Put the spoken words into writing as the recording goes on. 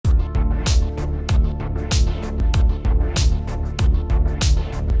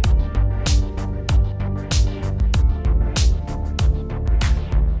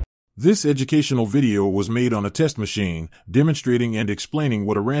This educational video was made on a test machine, demonstrating and explaining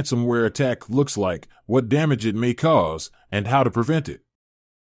what a ransomware attack looks like, what damage it may cause, and how to prevent it.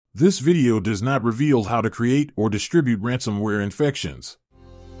 This video does not reveal how to create or distribute ransomware infections.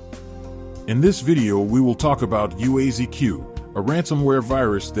 In this video, we will talk about Uazq, a ransomware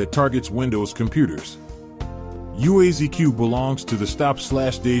virus that targets Windows computers. Uazq belongs to the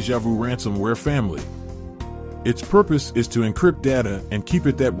Stop/Deja-Vu ransomware family. Its purpose is to encrypt data and keep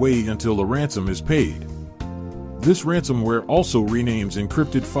it that way until a ransom is paid. This ransomware also renames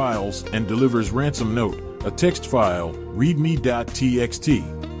encrypted files and delivers ransom note, a text file, readme.txt.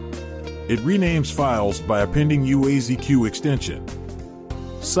 It renames files by appending Uazq extension.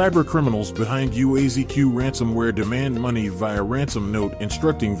 Cybercriminals behind Uazq ransomware demand money via ransom note,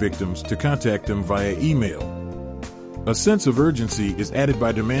 instructing victims to contact them via email. A sense of urgency is added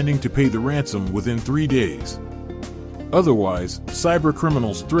by demanding to pay the ransom within 3 days. Otherwise,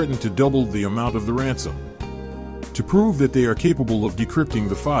 cybercriminals threaten to double the amount of the ransom. To prove that they are capable of decrypting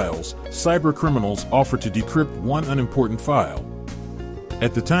the files, cybercriminals offer to decrypt one unimportant file.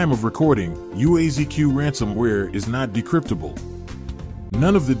 At the time of recording, Uazq ransomware is not decryptable.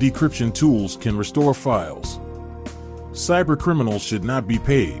 None of the decryption tools can restore files. Cybercriminals should not be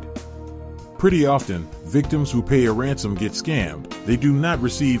paid. Pretty often, victims who pay a ransom get scammed. They do not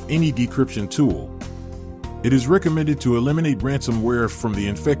receive any decryption tool. It is recommended to eliminate ransomware from the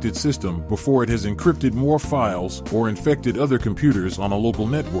infected system before it has encrypted more files or infected other computers on a local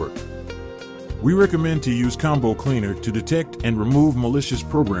network. We recommend to use Combo Cleaner to detect and remove malicious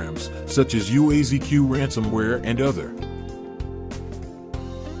programs such as Uazq ransomware and other.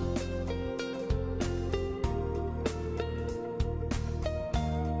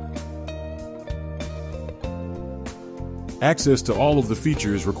 Access to all of the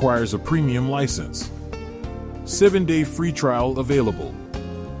features requires a premium license. 7-day free trial available.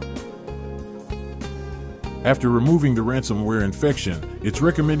 After removing the ransomware infection, it's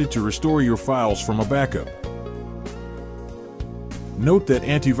recommended to restore your files from a backup. Note that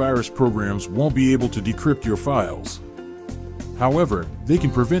antivirus programs won't be able to decrypt your files. However, they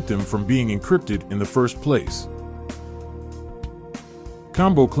can prevent them from being encrypted in the first place.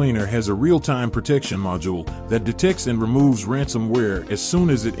 Combo Cleaner has a real-time protection module that detects and removes ransomware as soon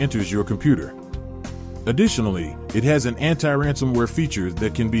as it enters your computer. Additionally, it has an anti-ransomware feature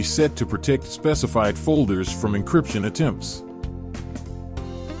that can be set to protect specified folders from encryption attempts.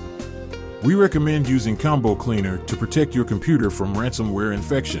 We recommend using Combo Cleaner to protect your computer from ransomware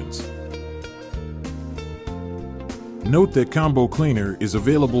infections. Note that Combo Cleaner is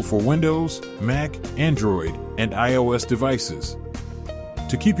available for Windows, Mac, Android, and iOS devices.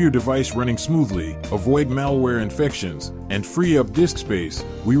 To keep your device running smoothly, avoid malware infections, and free up disk space,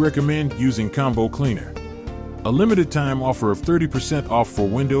 we recommend using Combo Cleaner. A limited time offer of 30% off for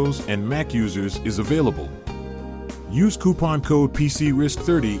Windows and Mac users is available. Use coupon code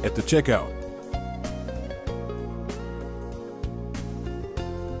PCRISK30 at the checkout.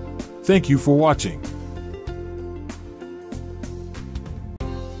 Thank you for watching.